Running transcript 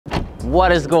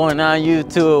What is going on,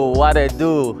 YouTube? What it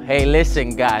do? Hey, listen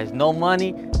guys, no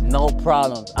money, no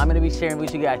problems. I'm gonna be sharing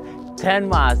with you guys 10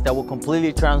 mods that will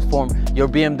completely transform your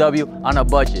BMW on a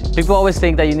budget. People always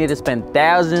think that you need to spend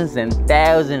thousands and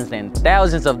thousands and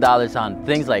thousands of dollars on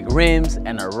things like rims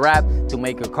and a wrap to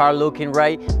make your car looking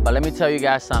right. But let me tell you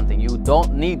guys something, you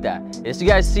don't need that. As you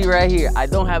guys see right here, I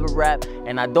don't have a wrap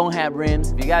and I don't have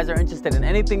rims. If you guys are interested in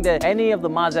any of the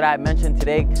mods that I mentioned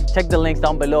today, check the links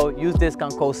down below. Use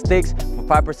discount code STICKS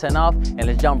for 5% off, and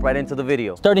let's jump right into the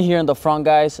video. Starting here in the front,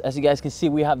 guys, as you guys can see,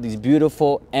 we have these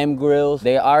beautiful M grills.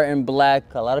 They are in black.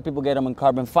 A lot of people get them in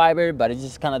carbon fiber, but it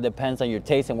just kind of depends on your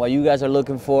taste and what you guys are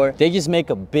looking for. They just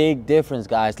make a big difference,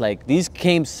 guys. Like, these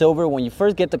came silver. When you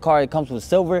first get the car, it comes with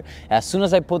silver. As soon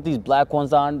as I put these black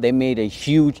ones on, they made a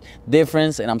huge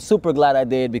difference, and I'm super glad I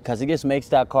did because it just makes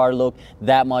that car look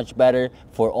that much better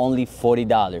for only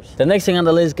 $40. The next thing on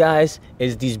the list, guys,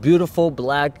 is these beautiful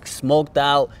black smoked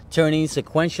out turning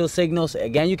sequential signals.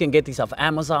 Again, you can get these off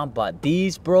Amazon, but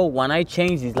these, bro, when I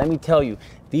changed these, let me tell you,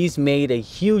 these made a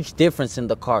huge difference in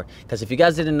the car. Because if you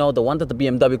guys didn't know, the one that the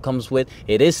BMW comes with,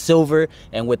 it is silver,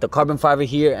 and with the carbon fiber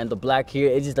here and the black here,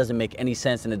 it just doesn't make any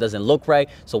sense and it doesn't look right.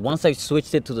 So once I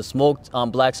switched it to the smoked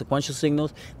black sequential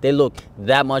signals, they look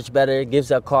that much better. It gives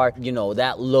that car, you know,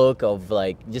 that look of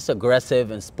like just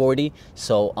aggressive and sporty.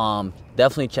 So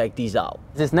definitely check these out.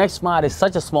 This next mod is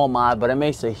such a small mod, but it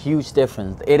makes a huge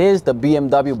difference. It is the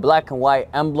BMW black and white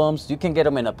emblems. You can get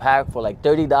them in a pack for like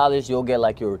 $30. You'll get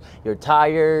like your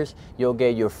tires, you'll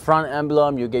get your front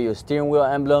emblem, you'll get your steering wheel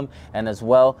emblem, and as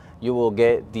well you will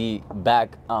get the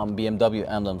back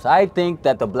BMW emblems. I think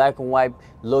that the black and white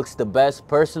looks the best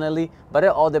personally, but it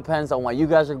all depends on what you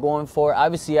guys are going for.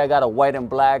 Obviously, I got a white and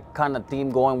black kind of theme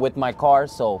going with my car,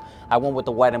 so I went with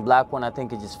the white and black one. I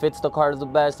think it just fits the car the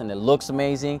best and it looks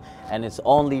amazing, and it's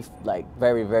only like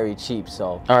very, very cheap.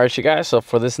 So all right, you guys, so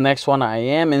for this next one, I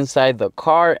am inside the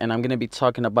car and I'm gonna be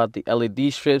talking about the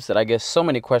LED strips that I get so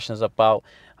many questions about.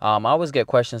 I always get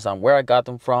questions on where I got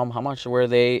them from, how much were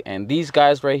they, and these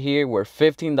guys right here were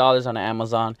 $15 on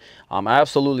Amazon. I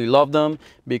absolutely love them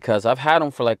because I've had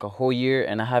them for like a whole year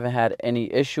and I haven't had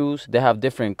any issues. They have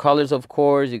different colors, of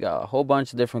course. You got a whole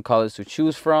bunch of different colors to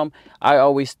choose from. I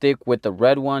always stick with the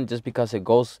red one just because it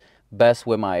goes best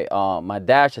with my my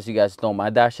dash. As you guys know,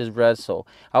 my dash is red, so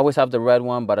I always have the red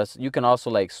one. But you can also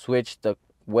like switch the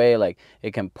way, like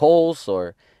it can pulse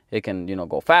or it can, you know,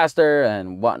 go faster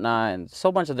and whatnot, and so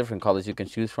bunch of different colors you can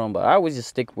choose from. But I always just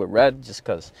stick with red just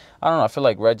because, I don't know, I feel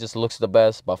like red just looks the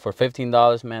best. But for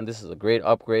 $15, man, this is a great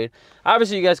upgrade.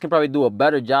 Obviously, you guys can probably do a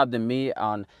better job than me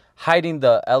on hiding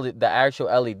the actual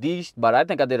LEDs, but I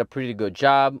think I did a pretty good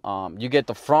job. You get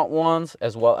the front ones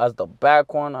as well as the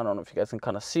back one. I don't know if you guys can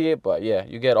kind of see it, but yeah,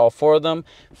 you get all four of them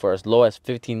for as low as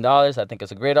 $15. I think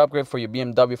it's a great upgrade for your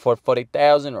BMW for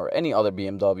 $40,000 or any other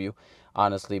BMW,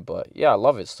 honestly. But yeah, I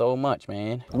love it so much,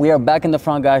 man. We are back in the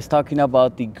front, guys, talking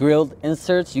about the grilled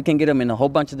inserts. You can get them in a whole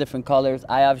bunch of different colors.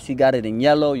 I obviously got it in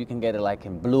yellow. You can get it like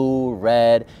in blue,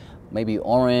 red, maybe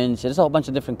orange. There's a whole bunch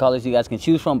of different colors you guys can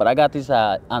choose from, but I got these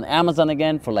on Amazon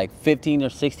again for like $15 or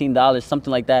 $16,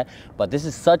 something like that. But this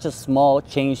is such a small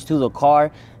change to the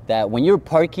car that when you're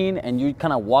parking and you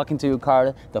kind of walk into your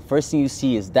car, the first thing you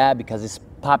see is that, because it's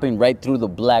popping right through the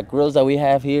black grills that we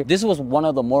have here. This was one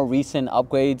of the more recent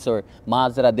upgrades or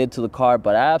mods that I did to the car,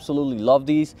 but I absolutely love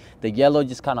these. The yellow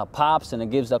just kind of pops and it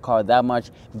gives the car that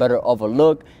much better of a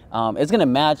look. It's gonna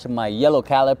match my yellow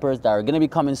calipers that are gonna be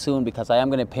coming soon, because I am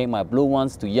gonna paint my blue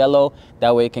ones to yellow.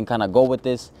 That way it can kind of go with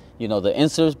this, you know, the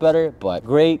inserts better. But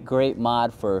great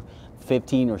mod for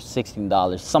 $15 or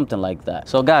 $16, something like that.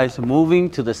 So guys, moving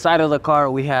to the side of the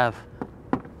car, we have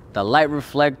the light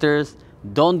reflectors.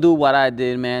 Don't do what I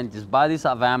did, man. Just buy these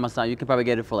off Amazon. You can probably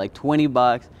get it for like 20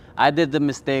 bucks. I did the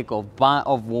mistake of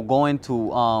going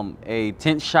to a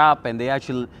tint shop, and they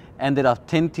actually ended up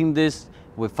tinting this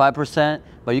with 5%,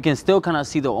 but you can still kind of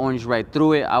see the orange right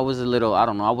through it. I was a little, I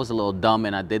don't know, I was a little dumb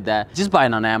and I did that. Just buy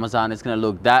it on Amazon. It's gonna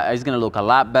look a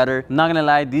lot better. I'm not gonna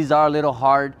lie, these are a little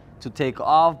hard to take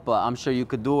off, but I'm sure you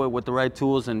could do it with the right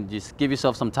tools, and just give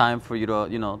yourself some time for you to,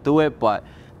 you know, do it. But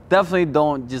definitely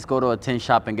don't just go to a tint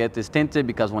shop and get this tinted,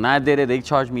 because when I did it, they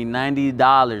charged me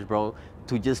 $90, bro,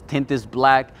 to just tint this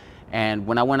black. And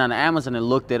when I went on Amazon and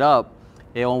looked it up,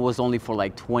 it was only for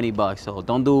like 20 bucks. So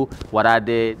don't do what I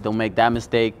did. Don't make that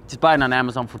mistake. Just buy it on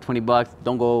Amazon for 20 bucks.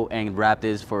 Don't go and wrap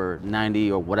this for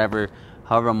 90 or whatever,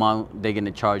 however amount they're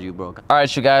gonna charge you, bro. All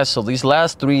right, you guys, so these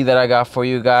last three that I got for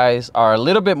you guys are a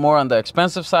little bit more on the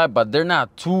expensive side, but they're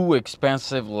not too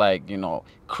expensive, like, you know,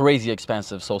 crazy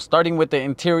expensive. So starting with the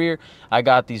interior, I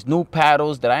got these new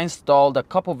paddles that I installed a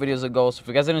couple videos ago. So if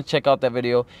you guys didn't check out that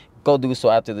video, go do so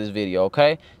after this video,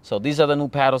 okay? So these are the new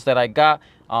paddles that I got.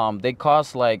 They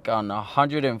cost like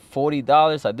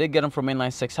 $140. I did get them from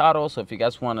Inline 6 Auto, so if you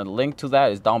guys want a link to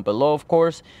that, it's down below, of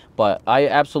course. But I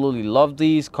absolutely love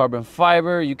these. Carbon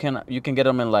fiber. You can get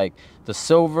them in like the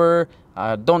silver.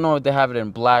 I don't know if they have it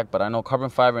in black, but I know carbon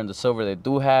fiber and the silver they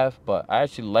do have. But I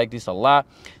actually like these a lot.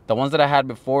 The ones that I had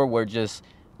before were just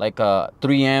like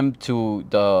 3M to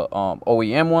the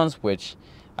OEM ones, which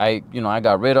I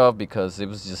got rid of because it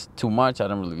was just too much. I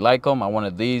didn't really like them. I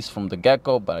wanted these from the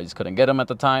get-go, but I just couldn't get them at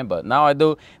the time. But now I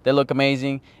do. They look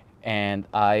amazing, and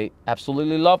I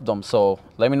absolutely love them. So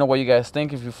let me know what you guys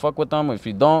think, if you fuck with them, if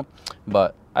you don't.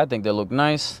 But I think they look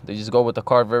nice. They just go with the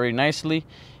car very nicely.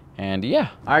 And yeah.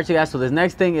 All right, you guys, so this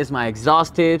next thing is my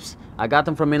exhaust tips. I got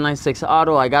them from Inline 6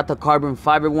 Auto. I got the carbon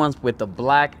fiber ones with the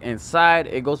black inside.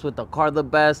 It goes with the car the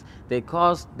best. They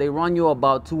run you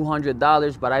about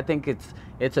 $200, but I think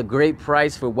it's a great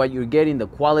price for what you're getting. The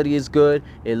quality is good.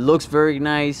 It looks very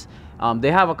nice.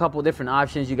 They have a couple different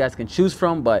options you guys can choose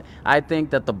from, but I think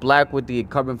that the black with the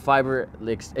carbon fiber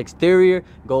exterior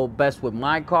go best with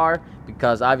my car,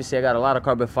 because obviously I got a lot of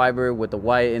carbon fiber with the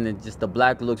white, and then just the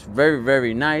black looks very,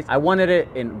 very nice. I wanted it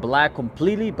in black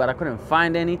completely, but I couldn't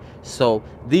find any, so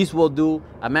these will do.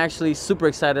 I'm actually super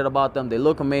excited about them. They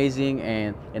look amazing,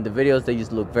 and in the videos they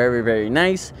just look very, very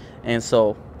nice. And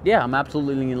so yeah, I'm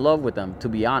absolutely in love with them, to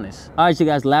be honest. All right, you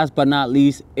guys, last but not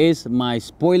least is my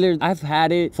spoiler. I've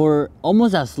had it for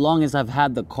almost as long as I've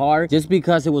had the car, just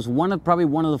because it was probably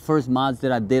one of the first mods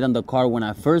that I did on the car when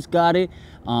I first got it.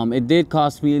 It did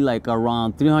cost me like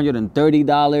around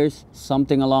 $330,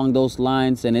 something along those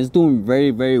lines, and it's doing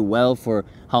very, very well for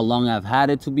how long I've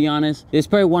had it, to be honest. It's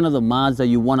probably one of the mods that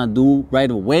you want to do right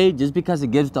away, just because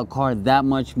it gives the car that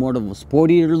much more of a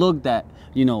sportier look that,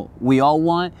 you know, we all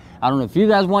want. I don't know if you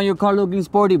guys want your car looking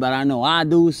sporty, but I know I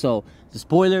do. So the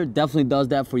spoiler definitely does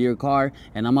that for your car,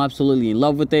 and I'm absolutely in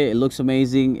love with it. It looks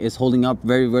amazing. It's holding up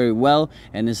very, very well,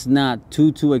 and it's not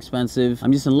too expensive.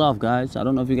 I'm just in love, guys. I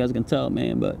don't know if you guys can tell,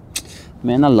 man, but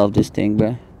man, I love this thing,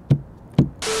 bro.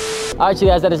 All right, you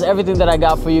guys, that is everything that I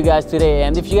got for you guys today.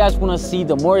 And if you guys want to see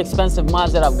the more expensive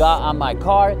mods that I've got on my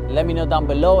car, let me know down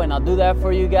below and I'll do that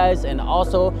for you guys. And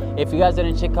also, if you guys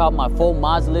didn't check out my full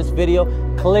mods list video,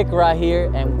 click right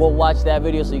here and go watch that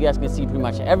video so you guys can see pretty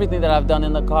much everything that I've done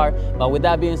in the car. But with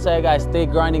that being said, guys, stay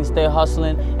grinding, stay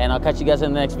hustling, and I'll catch you guys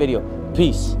in the next video.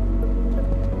 Peace.